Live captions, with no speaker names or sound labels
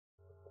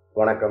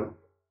வணக்கம்.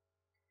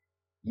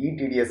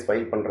 eTDS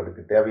file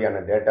பண்ணுறதுக்கு தேவையான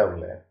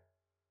டேட்டாவில்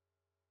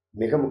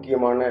மிக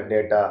முக்கியமான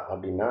டேட்டா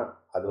அப்படின்னா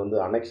அது வந்து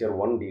Annexure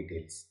I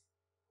டீட்டெயில்ஸ்.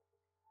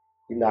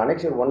 இந்த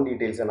Annexure I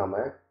டீட்டெயில்ஸை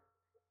நம்ம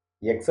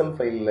எக்ஸல்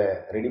ஃபைலில்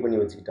ரெடி பண்ணி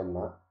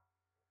வச்சுக்கிட்டோம்னா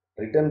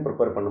ரிட்டர்ன்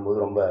ப்ரிப்பேர்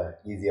பண்ணும்போது ரொம்ப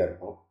ஈஸியாக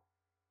இருக்கும்.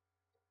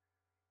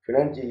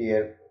 Financial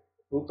year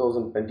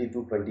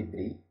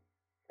 2022-23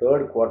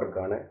 third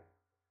குவார்ட்டருக்கான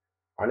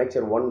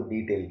Annexure I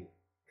detail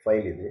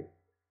file இது.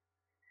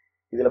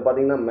 இதில்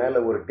பார்த்தீங்கன்னா மேலே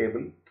ஒரு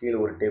டேபிள், கீழே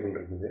ஒரு டேபிள்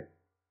இருக்குது.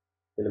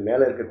 இதில்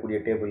மேலே இருக்கக்கூடிய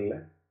டேபிளில்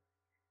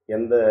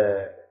எந்த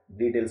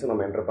டீட்டெயில்ஸும்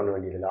நம்ம என்டர் பண்ண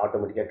வேண்டியதில்லை,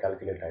 ஆட்டோமேட்டிக்காக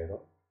கால்குலேட்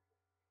ஆகிடும்.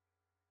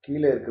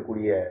 கீழே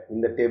இருக்கக்கூடிய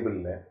இந்த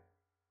டேபிளில்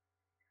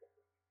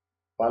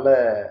பல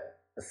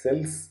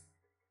செல்ஸ்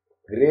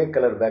கிரே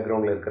கலர்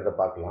பேக்ரவுண்டில் இருக்கிறத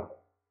பார்க்கலாம்.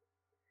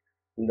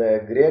 இந்த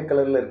கிரே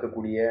கலரில்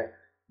இருக்கக்கூடிய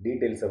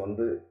டீட்டெயில்ஸை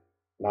வந்து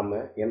நாம்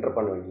என்டர்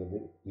பண்ண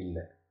வேண்டியது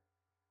இல்லை.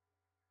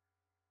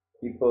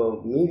 இப்போ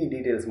மீதி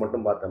டீட்டெயில்ஸ்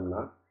மட்டும்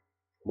பார்த்தோம்னா,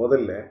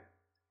 முதல்ல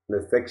இந்த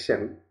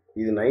செக்ஷன்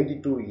இது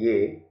 92A.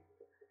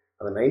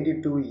 அந்த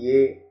 92A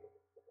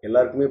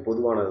எல்லாருக்குமே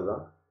பொதுவானது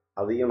தான்,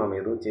 அதையும் நம்ம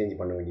எதுவும் சேஞ்ச்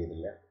பண்ண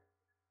வேண்டியதில்லை.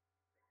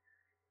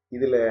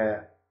 இதில்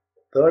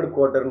தேர்ட்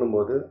குவார்ட்டர்னும்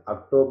போது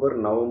அக்டோபர்,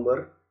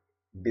 நவம்பர்,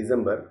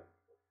 டிசம்பர்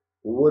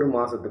ஒவ்வொரு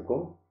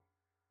மாதத்துக்கும்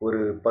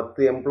ஒரு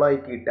 10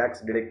 எம்ப்ளாய்க்கு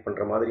டேக்ஸ் டிடெக்ட்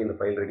பண்ணுற மாதிரி இந்த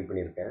ஃபைல் ரெடி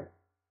பண்ணியிருக்கேன்.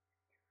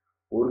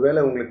 ஒருவேளை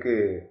உங்களுக்கு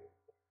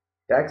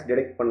டேக்ஸ்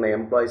டிடெக்ட் பண்ண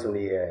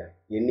எம்ப்ளாயிஸுடைய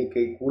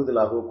எண்ணிக்கை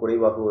கூடுதலாகவோ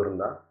குறைவாகவோ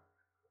இருந்தால்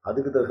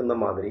அதுக்கு தகுந்த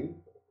மாதிரி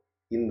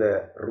இந்த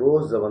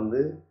ரோஸை வந்து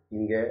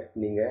இங்கே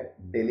நீங்கள்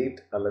டெலீட்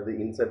அல்லது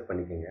இன்சர்ட்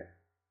பண்ணிக்கோங்க.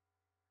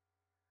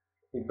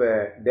 இப்போ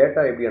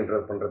டேட்டா எப்படி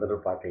என்டர் பண்ணுறதுன்னு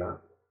பார்க்கலாம்.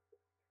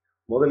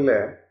 முதல்ல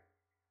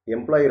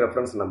எம்ப்ளாயி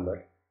ரெஃபரன்ஸ் நம்பர்.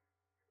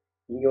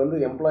 இங்கே வந்து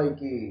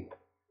எம்ப்ளாயிக்கு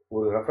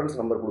ஒரு ரெஃபரன்ஸ்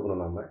நம்பர்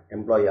கொடுக்கணும். நம்ம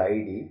எம்ப்ளாயி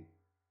ஐடி,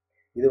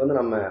 இது வந்து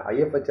நம்ம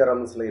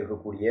IFHRMஸில்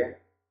இருக்கக்கூடிய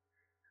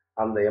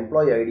அந்த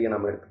எம்ப்ளாயி ஐடியை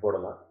நம்ம எடுத்து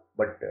போடலாம்.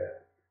 பட்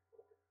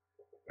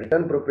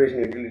ரிட்டர்ன்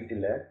ப்ரிப்பரேஷன்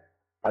யூட்டிலிட்டியில்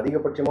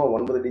அதிகபட்சமாக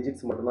 9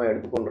 டிஜிட்ஸ் மட்டும்தான்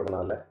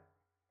எடுத்துக்கொண்டதுனால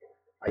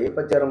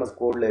IFHRMS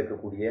கோடில்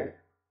இருக்கக்கூடிய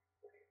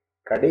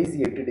கடைசி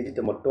 8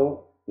 டிஜிட்டை மட்டும்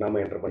நாம்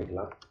என்டர்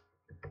பண்ணிக்கலாம்.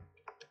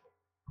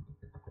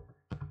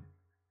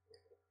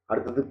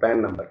 அடுத்தது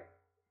பேன் நம்பர்.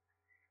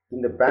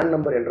 இந்த பேன்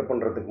நம்பர் என்டர்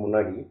பண்ணுறதுக்கு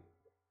முன்னாடி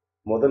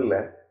முதல்ல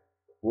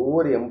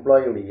ஒவ்வொரு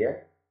எம்ப்ளாயியுடைய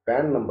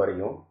பேன்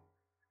நம்பரையும்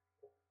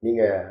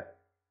நீங்கள்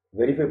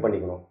வெரிஃபை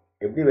பண்ணிக்கணும்.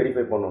 எப்படி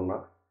வெரிஃபை பண்ணணும்னா,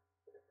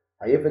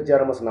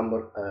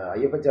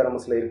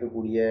 IFHRMஸில்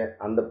இருக்கக்கூடிய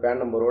அந்த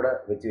பேன் நம்பரோட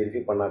வச்சு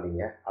வெரிஃபை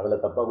பண்ணாதீங்க,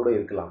 அதில் தப்பாக கூட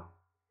இருக்கலாம்.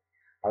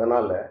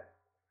 அதனால்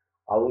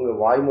அவங்க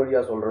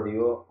வாய்மொழியாக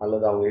சொல்கிறதையோ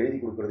அல்லது அவங்க எழுதி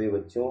கொடுக்குறதையோ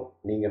வச்சும்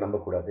நீங்கள்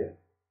நம்பக்கூடாது.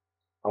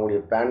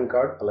 அவங்களுடைய பேன்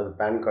கார்டு அல்லது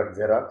பேன் கார்டு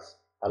ஜெராக்ஸ்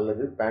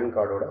அல்லது பேன்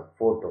கார்டோட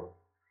ஃபோட்டோ,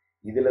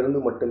 இதிலிருந்து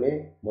மட்டுமே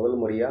முதல்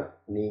முறையாக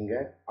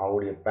நீங்கள்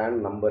அவங்களுடைய பேன்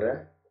நம்பரை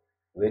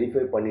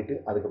வெரிஃபை பண்ணிவிட்டு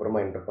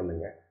அதுக்கப்புறமா என்டர்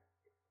பண்ணுங்கள்.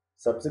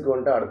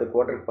 சப்சிக்வெண்ட்டாக அடுத்த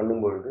குவார்ட்டருக்கு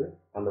பண்ணும்பொழுது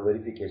அந்த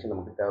வெரிஃபிகேஷன்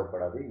நமக்கு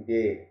தேவைப்படாது. இதே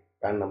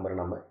பேன் நம்பரை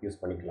நம்ம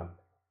யூஸ் பண்ணிக்கலாம்.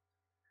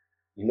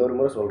 இன்னொரு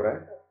முறை சொல்கிறேன்,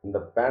 இந்த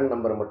பேன்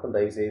நம்பரை மட்டும்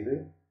தயவுசெய்து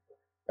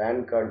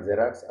பேன் கார்டு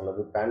ஜெராக்ஸ்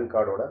அல்லது பேன்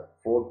கார்டோட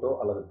ஃபோட்டோ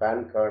அல்லது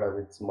பேன் கார்டை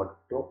வச்சு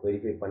மட்டும்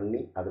வெரிஃபை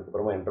பண்ணி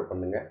அதுக்கப்புறமா என்டர்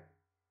பண்ணுங்கள்.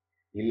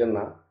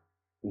 இல்லைன்னா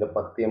இந்த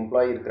 10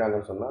 எம்ப்ளாயி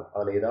இருக்கிறாங்கன்னு சொன்னால்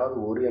அதில் ஏதாவது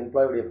ஒரு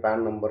எம்ப்ளாயுடைய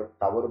பேன் நம்பர்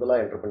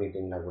தவறுதலாக என்டர்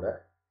பண்ணிட்டீங்கன்னா கூட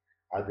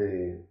அது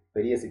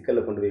பெரிய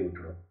சிக்கலை கொண்டு போய்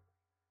விட்டுடும்.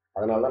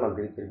 அதனால தான் நான்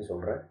திருப்பி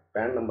சொல்கிறேன்,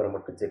 பேன் நம்பரை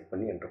மட்டும் செக்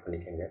பண்ணி என்டர்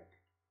பண்ணிக்கோங்க.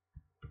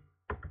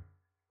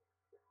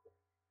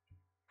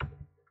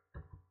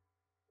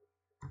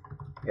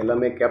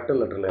 எல்லாமே கேபிட்டல்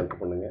லெட்டரில்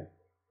என்டர் பண்ணுங்க.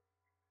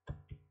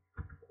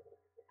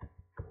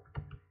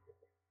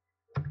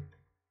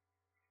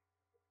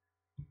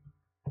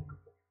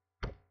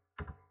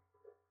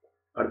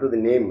 அடுத்தது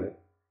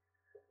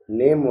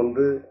நேம்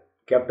வந்து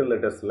கேபிட்டல்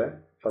லெட்டர்ஸில்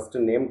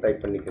ஃபஸ்ட்டு நேம்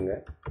டைப் பண்ணிக்கோங்க.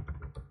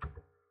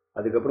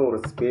 அதுக்கப்புறம் ஒரு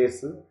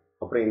ஸ்பேஸு,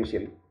 அப்புறம்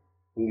இனிஷியல்.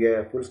 இங்கே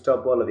ஃபுல்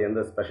ஸ்டாப்போ அல்லது எந்த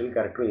ஸ்பெஷல்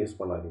கேரக்டரும் யூஸ்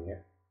பண்ணாதீங்க.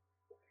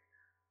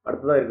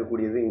 அடுத்ததாக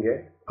இருக்கக்கூடியது இங்கே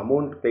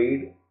அமௌண்ட்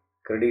பெய்டு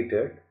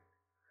கிரெடிட்டட்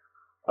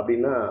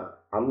அப்படின்னா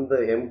அந்த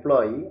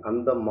எம்ப்ளாயி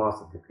அந்த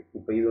மாதத்துக்கு,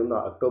 இப்போ இது வந்து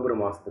அக்டோபர்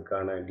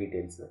மாதத்துக்கான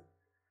டீட்டெயில்ஸு.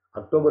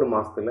 அக்டோபர்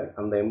மாதத்தில்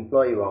அந்த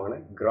எம்ப்ளாயி வாங்கின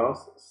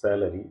கிராஸ்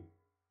சேலரி,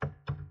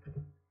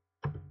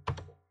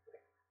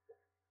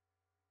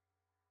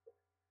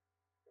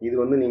 இது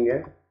வந்து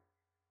நீங்கள்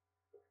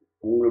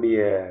உங்களுடைய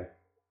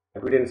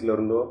எவிடன்ஸில்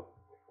இருந்தோ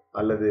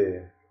அல்லது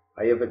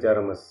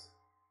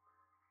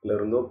IFHRMSல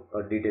இருந்தோ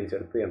டீட்டெயில்ஸ்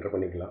எடுத்து என்டர்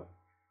பண்ணிக்கலாம்.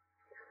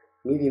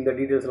 மீதி இந்த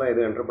டீட்டெயில்ஸ்லாம்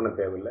எதுவும் என்டர் பண்ண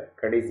தேவையில்லை.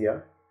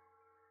 கடைசியாக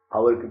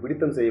அவருக்கு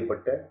பிடித்தம்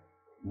செய்யப்பட்ட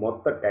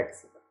மொத்த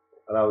டேக்ஸ்,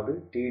 அதாவது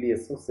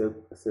TDSஸும்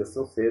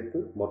செஸ்ஸும் சேர்த்து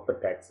மொத்த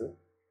டேக்ஸு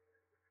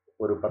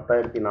ஒரு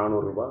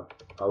 10,400 ரூபா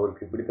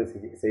அவருக்கு பிடித்தம்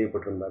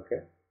செய்யப்பட்டிருந்தாக்க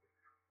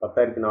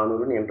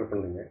 10,400ன்னு என்டர்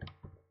பண்ணுங்க.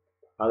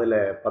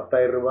 அதில்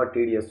 10,000 ரூபா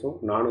TDSஸும்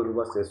 400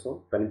 ரூபா செஸ்ஸும்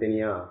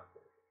தனித்தனியாக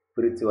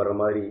பிரித்து வர்ற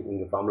மாதிரி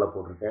இங்கே ஃபார்முலா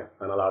போட்டிருக்கேன்.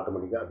 அதனால்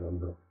ஆட்டோமேட்டிக்காக அது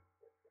வந்துடும்.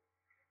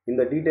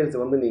 இந்த டீட்டெயில்ஸ்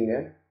வந்து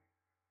நீங்கள்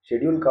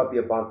ஷெட்யூல்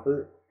காப்பியை பார்த்து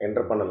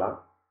என்டர் பண்ணலாம்,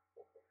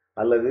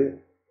 அல்லது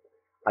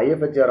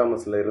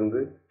IFHRMஸில்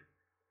இருந்து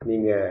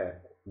நீங்கள்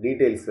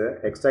டீட்டெயில்ஸை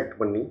எக்ஸ்ட்ராக்ட்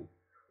பண்ணி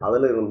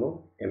அதில் இருந்தும்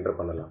என்ட்ரு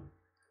பண்ணலாம்.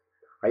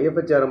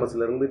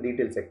 ஐஎஃப்ஹெச்ஆர்எம்எஸ்லேருந்து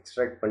டீட்டெயில்ஸ்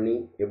எக்ஸ்ட்ராக்ட் பண்ணி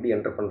எப்படி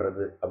என்ட்ரு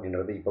பண்ணுறது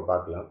அப்படின்றது இப்போ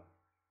பார்க்கலாம்.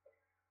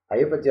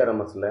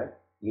 ஐஎஃப்ஹெச்ஆர்எம்எஸில்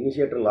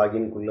இனிஷியேட்டர்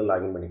லாகின்குள்ளே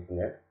லாகின்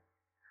பண்ணிக்கோங்க.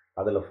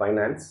 அதில்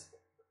ஃபைனான்ஸ்,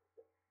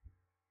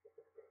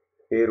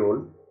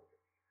 பேரோல்,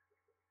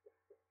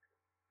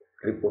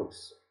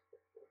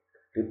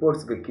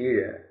 ரிப்போர்ட்ஸுக்கு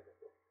கீழே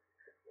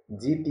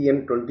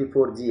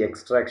GTN24G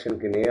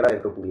எக்ஸ்ட்ராக்ஷனுக்கு நேராக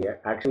இருக்கக்கூடிய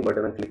ஆக்ஷன்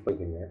பட்டனை கிளிக்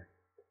பண்ணிக்கோங்க.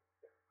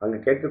 அங்கே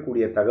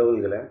கேட்கக்கூடிய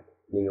தகவல்களை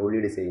நீங்கள்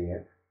உள்ளீடு செய்யுங்க.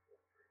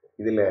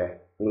 இதில்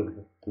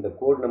உங்களுக்கு இந்த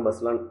கோட்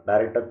நம்பர்ஸ்லாம்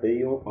டைரெக்டாக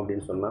தெரியும்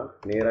அப்படின்னு சொன்னால்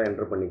நேராக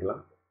என்ட்ரு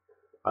பண்ணிக்கலாம்.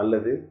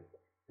 அல்லது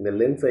இந்த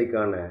லென்ஸ்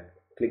ஐக்கானை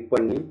கிளிக்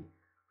பண்ணி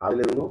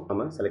அதிலிருந்தும்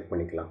நம்ம செலக்ட்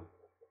பண்ணிக்கலாம்.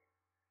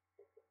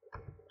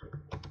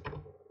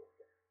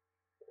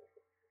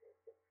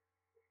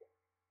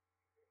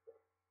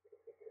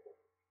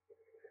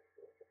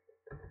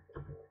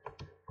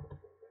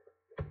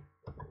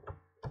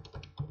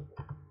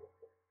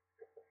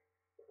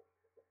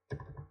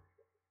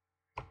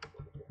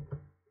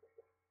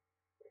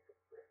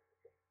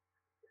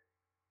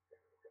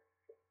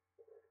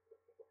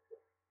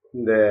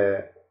 இந்த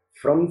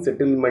ஃப்ரம்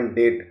செட்டில்மெண்ட்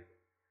டேட்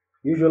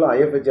யூஸ்வலாக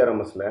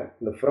ஐஎஃப்ஹெச்ஆர்எம்எஸில்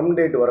இந்த ஃப்ரம்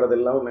டேட் வர்றது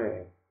எல்லாமே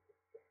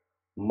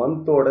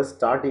மந்தோட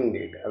ஸ்டார்டிங்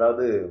டேட்,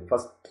 அதாவது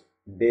first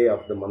day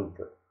of the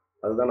month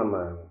அதுதான் நம்ம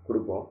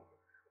கொடுப்போம்.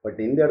 பட்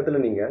இந்த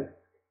இடத்துல நீங்கள்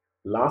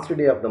லாஸ்ட்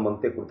டே ஆஃப் த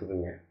மந்த்தே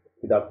கொடுத்துக்குங்க.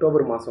 இது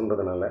அக்டோபர்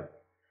மாதம்ன்றதுனால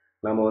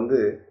நாம் வந்து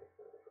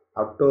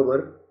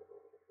அக்டோபர்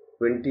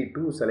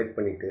 22 செலக்ட்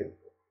பண்ணிவிட்டு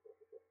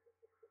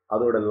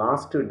அதோட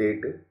லாஸ்ட்டு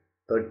டேட்டு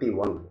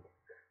 31.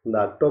 இந்த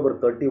அக்டோபர்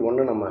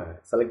 31 நம்ம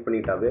செலக்ட்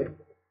பண்ணிட்டாவே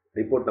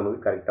ரிப்போர்ட் நமக்கு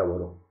கரெக்டாக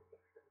வரும்.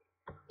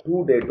 டூ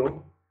டேட்டும்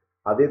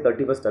அதே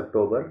 31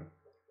 அக்டோபர்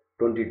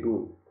 22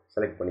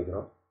 செலக்ட்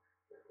பண்ணிக்கிறோம்.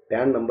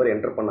 டேன் நம்பர்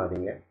என்டர்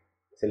பண்ணாதீங்க.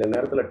 சில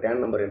நேரத்தில்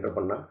டேன் நம்பர் என்டர்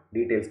பண்ணால்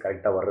டீட்டெயில்ஸ்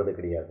கரெக்டாக வர்றது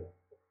கிடையாது.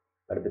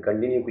 அடுத்து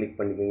கண்டினியூ கிளிக்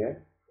பண்ணிக்கோங்க.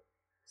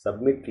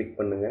 சப்மிட் கிளிக்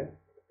பண்ணுங்கள்.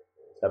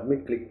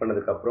 சப்மிட் கிளிக்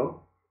பண்ணதுக்கப்புறம்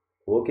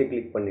ஓகே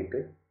கிளிக்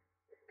பண்ணிவிட்டு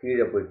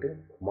கீழே போய்ட்டு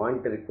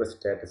மானிட்டர் ரிக்வெஸ்ட்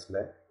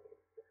ஸ்டேட்டஸில்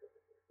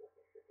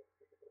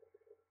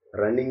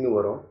ரன்னிங்னு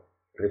வரும்.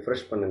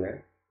 ரிஃப்ரெஷ் பண்ணுங்கள்.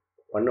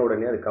 பண்ண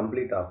உடனே அது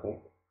கம்ப்ளீட் ஆகும்.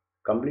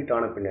 கம்ப்ளீட்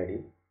ஆன பின்னாடி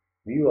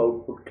வியூ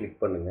அவுட்புட்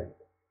கிளிக் பண்ணுங்கள்.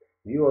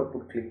 வியூ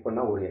அவுட்புட் கிளிக்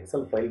பண்ணால் ஒரு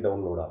எக்ஸல் ஃபைல்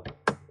டவுன்லோட் ஆகும்.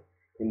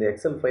 இந்த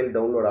எக்ஸல் ஃபைல்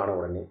டவுன்லோட் ஆன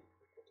உடனே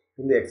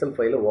இந்த எக்ஸல்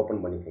ஃபைலை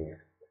ஓப்பன் பண்ணிக்கோங்க.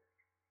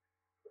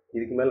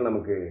 இதுக்கு மேலே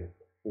நமக்கு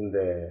இந்த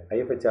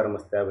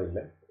ஐஎஃப்ஹெச்ஆர்எம்எஸ்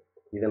தேவையில்லை.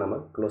 இதை நம்ம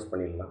க்ளோஸ்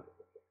பண்ணிடலாம்.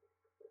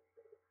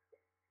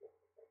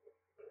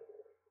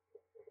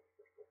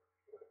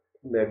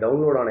 இந்த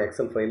டவுன்லோட் ஆன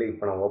எக்ஸல் ஃபைலை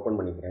இப்போ நான் ஓப்பன்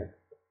பண்ணிக்கிறேன்.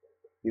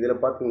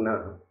 இதில் பார்த்தீங்கன்னா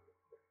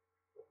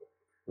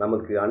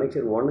நமக்கு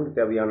அனெக்சர் 1க்கு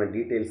தேவையான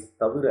டீட்டெயில்ஸ்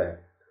தவிர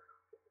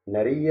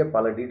நிறைய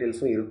பல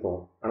டீட்டெயில்ஸும் இருக்கும்.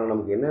 ஆனால்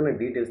நமக்கு என்னென்ன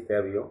டீட்டெயில்ஸ்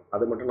தேவையோ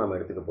அதை மட்டும் நாம்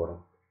எடுத்துக்க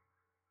போகிறோம்.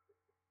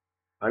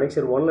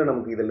 அனெக்சர் 1ல்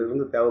நமக்கு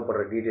இதிலிருந்து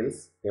தேவைப்படுற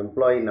details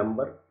employee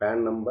number,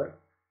 pan number,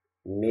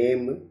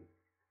 name,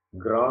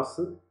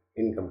 cross,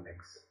 income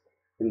tax.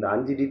 இந்த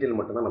 5 டீட்டெயில்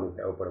மட்டும்தான் நமக்கு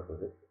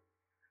தேவைப்படப்படுது.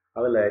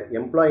 அதில்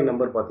எம்ப்ளாயி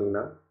நம்பர்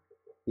பார்த்திங்கன்னா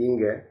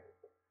இங்கே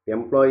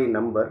எம்ப்ளாயி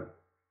நம்பர்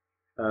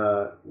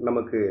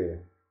நமக்கு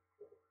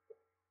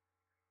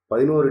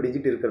 11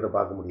 டிஜிட் இருக்கிறத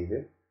பார்க்க முடியுது.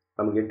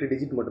 நமக்கு 8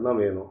 டிஜிட்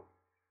மட்டும்தான் வேணும்.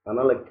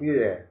 அதனால்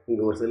கீழே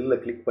இங்கே ஒரு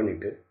செல்லில் கிளிக்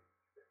பண்ணிவிட்டு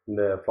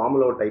இந்த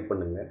ஃபார்முலாவை டைப்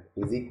பண்ணுங்கள்.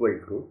 Is equal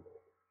to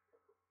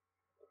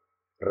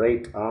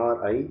right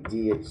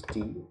RIGHT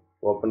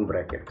open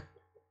bracket.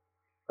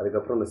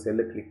 அதுக்கப்புறம் இந்த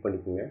செல்லை கிளிக்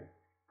பண்ணிக்கோங்க.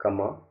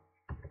 கமா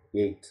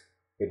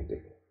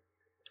 8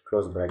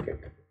 க்ளோஸ்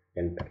ப்ராக்கெட்,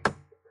 என்டர்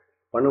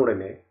பண்ண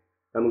உடனே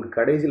நமக்கு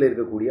கடைசியில்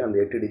இருக்கக்கூடிய அந்த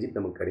 8 டிஜிட்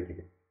நமக்கு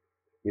கிடைக்குது.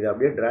 இதை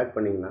அப்படியே ட்ராக்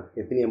பண்ணிங்கன்னா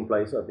எத்தனை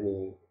எம்ப்ளாயிஸோ அத்தனை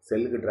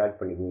செல்லுக்கு ட்ராக்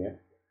பண்ணிக்கோங்க.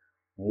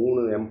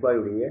 3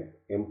 எம்ப்ளாயுடைய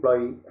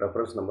எம்ப்ளாயி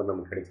ரெஃபரன்ஸ் நம்பர்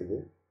நமக்கு கிடைச்சிது.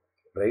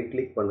 ரைட்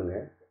கிளிக்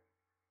பண்ணுங்கள்.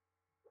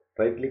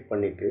 ரைட் கிளிக்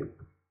பண்ணிவிட்டு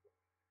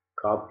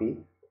காப்பி,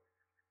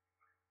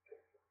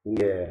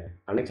 இங்கே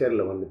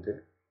அனெக்சரில் வந்துட்டு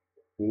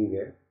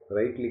இங்கே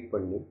ரைட் கிளிக்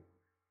பண்ணி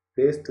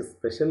பேஸ்ட்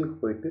ஸ்பெஷலுக்கு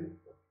போயிட்டு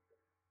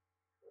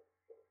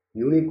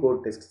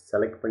யூனிகோட் டெக்ஸ்ட்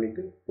செலக்ட்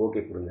பண்ணிவிட்டு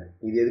ஓகே கொடுங்க.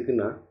 இது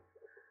எதுக்குன்னா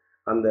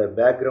அந்த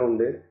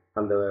பேக்ரவுண்டு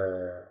அந்த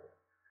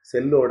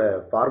செல்லோட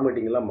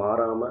ஃபார்மேட்டிங்கெல்லாம்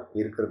மாறாமல்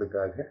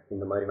இருக்கிறதுக்காக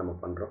இந்த மாதிரி நம்ம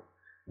பண்ணுறோம்.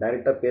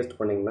 டைரெக்டாக பேஸ்ட்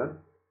பண்ணிங்கன்னா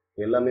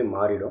எல்லாமே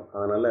மாறிடும்.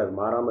 அதனால் அது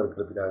மாறாமல்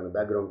இருக்கிறதுக்காக அந்த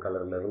பேக்ரவுண்ட்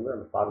கலர்லேருந்து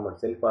அந்த ஃபார்மேட்,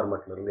 செல்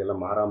ஃபார்மேட்லேருந்து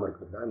எல்லாம் மாறாமல்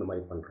இருக்கிறதுக்காக இந்த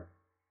மாதிரி பண்ணுறோம்.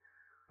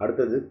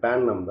 அடுத்தது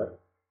பேன் நம்பர்.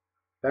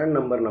 பேன்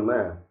நம்பர் நம்ம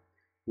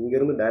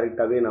இங்கேருந்து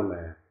டைரெக்டாகவே நம்ம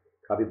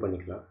காப்பி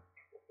பண்ணிக்கலாம்.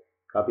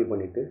 காப்பி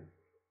பண்ணிவிட்டு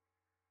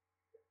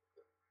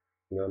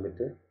இங்கே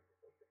வந்துட்டு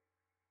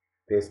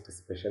paste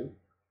special,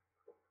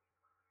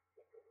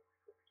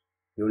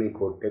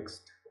 Unicode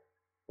text,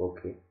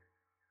 okay,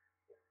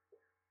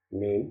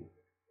 name,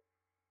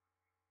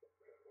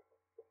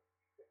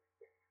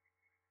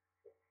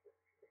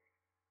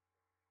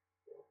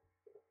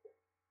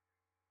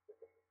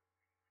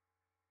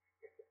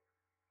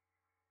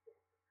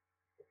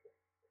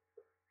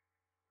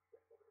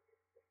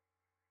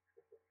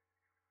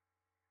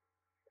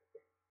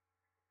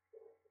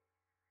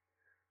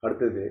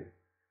 அடுத்தது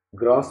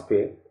கிராஸ் பே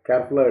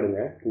கேர்ஃபுல்லாக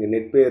எடுங்க. இங்கே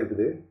நெட் பே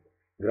இருக்குது,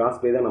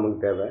 கிராஸ் பே தான் நமக்கு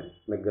தேவை.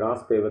 இந்த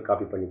கிராஸ் பேவை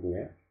காப்பி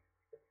பண்ணிக்கோங்க.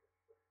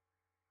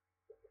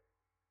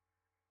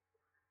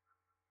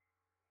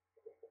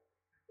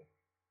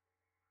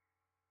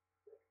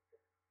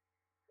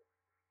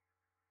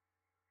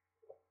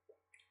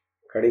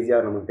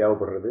 கடைசியாக நமக்கு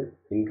தேவைப்படுறது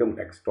income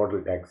tax,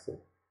 total tax.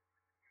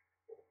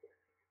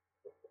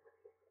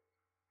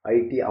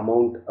 ID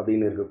amount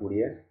அப்படின்னு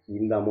இருக்கக்கூடிய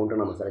இந்த அமௌண்ட்டை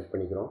நம்ம செலக்ட்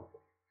பண்ணிக்கிறோம்.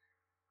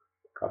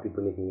 காப்பி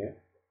பண்ணிக்கோங்க.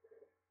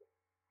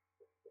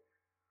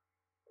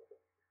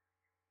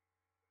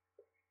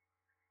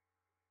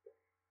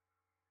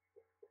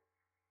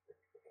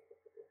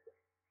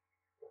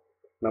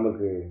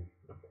 நமக்கு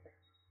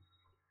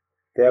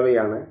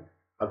தேவையான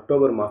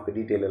அக்டோபர் மாத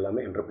டீட்டெயில்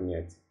எல்லாமே என்ட்ரு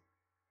பண்ணியாச்சு.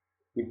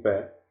 இப்போ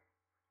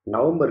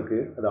நவம்பருக்கு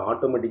அது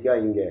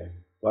ஆட்டோமேட்டிக்காக இங்கே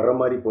வர்ற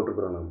மாதிரி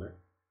போட்டுக்கிறோம். நம்ம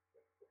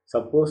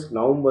சப்போஸ்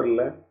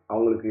நவம்பரில்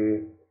அவங்களுக்கு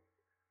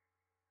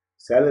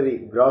சேலரி,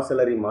 கிராஸ்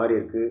சேலரி மாறி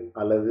இருக்குது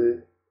அல்லது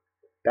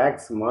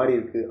டேக்ஸ் மாறி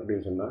இருக்குது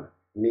அப்படின்னு சொன்னால்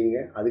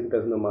நீங்கள் அதுக்கு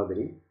தகுந்த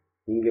மாதிரி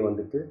இங்கே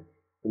வந்துட்டு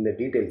இந்த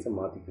டீட்டெயில்ஸை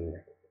மாற்றிக்கோங்க.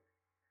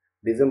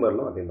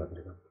 டிசம்பர்லும் அதே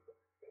மாதிரி தான்.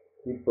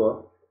 இப்போ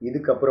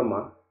இதுக்கப்புறமா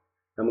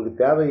நமக்கு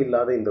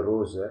தேவையில்லாத இந்த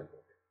ரோஸை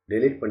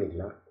டெலீட்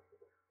பண்ணிக்கலாம்.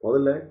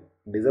 முதல்ல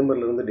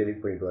டிசம்பர்லேருந்து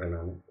டெலீட் பண்ணிட்டு வரேன்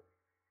நான்.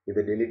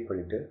 இதை டெலீட்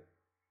பண்ணிவிட்டு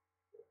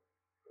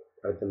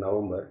அடுத்து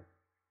நவம்பர்,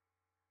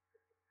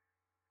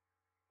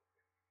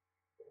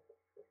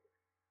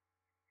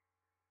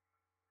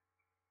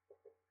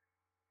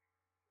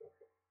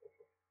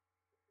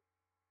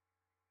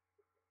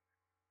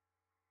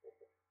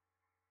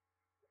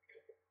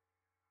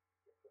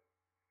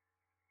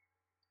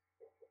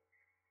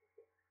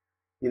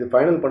 இது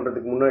ஃபைனல்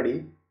பண்ணுறதுக்கு முன்னாடி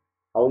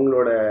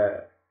அவங்களோட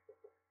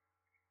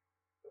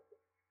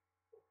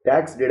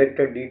டேக்ஸ்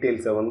டிடக்டட்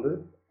டீட்டெயில்ஸை வந்து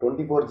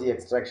 24G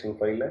எக்ஸ்ட்ராக்ஷன்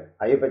ஃபைலை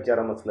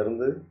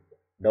IFHRMSலேருந்து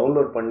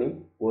டவுன்லோட் பண்ணி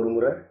ஒரு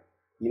முறை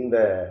இந்த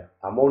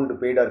அமௌண்ட்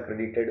பெய்ட் ஆர்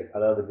கிரெடிட்டட்,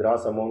 அதாவது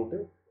கிராஸ் அமௌண்ட்டு,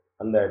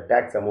 அந்த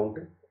டேக்ஸ்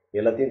அமௌண்ட்டு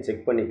எல்லாத்தையும்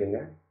செக்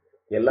பண்ணிக்கோங்க.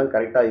 எல்லாம்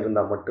கரெக்டாக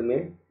இருந்தால் மட்டுமே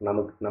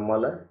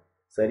நம்மளால்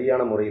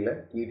சரியான முறையில்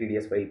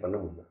eTDS ஃபைல் பண்ண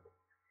முடியும்.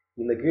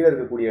 இந்த கீழே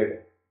இருக்கக்கூடிய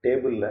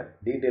டேபிளில்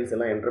டீட்டெயில்ஸ்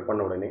எல்லாம் என்ட்ரு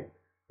பண்ண உடனே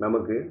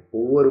நமக்கு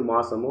ஒவ்வொரு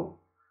மாதமும்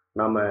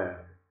நாம்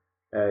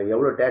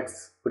எவ்வளோ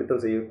டேக்ஸ்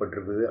பிடித்தம்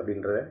செய்யப்பட்டிருக்குது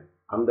அப்படின்ற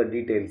அந்த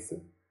டீட்டெயில்ஸு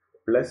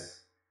ப்ளஸ்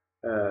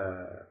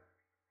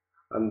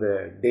அந்த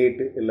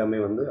டேட்டு எல்லாமே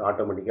வந்து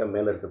ஆட்டோமேட்டிக்காக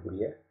மேலே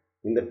இருக்கக்கூடிய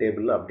இந்த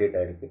டேபிளில் அப்டேட்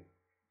ஆகிருக்கு.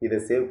 இதை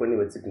சேவ் பண்ணி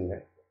வச்சுக்கோங்க.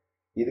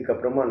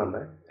 இதுக்கப்புறமா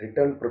நம்ம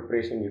ரிட்டர்ன்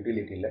ப்ரிப்ரேஷன்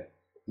யூட்டிலிட்டியில்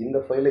இந்த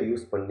ஃபைலை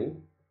யூஸ் பண்ணி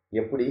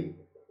எப்படி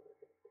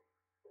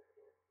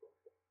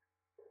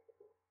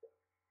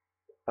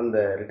அந்த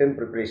ரிட்டர்ன்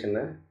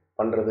ப்ரிப்ரேஷனை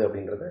பண்ணுறது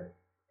அப்படின்றத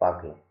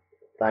பார்க்கலாம்.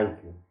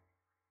 தேங்க்யூ.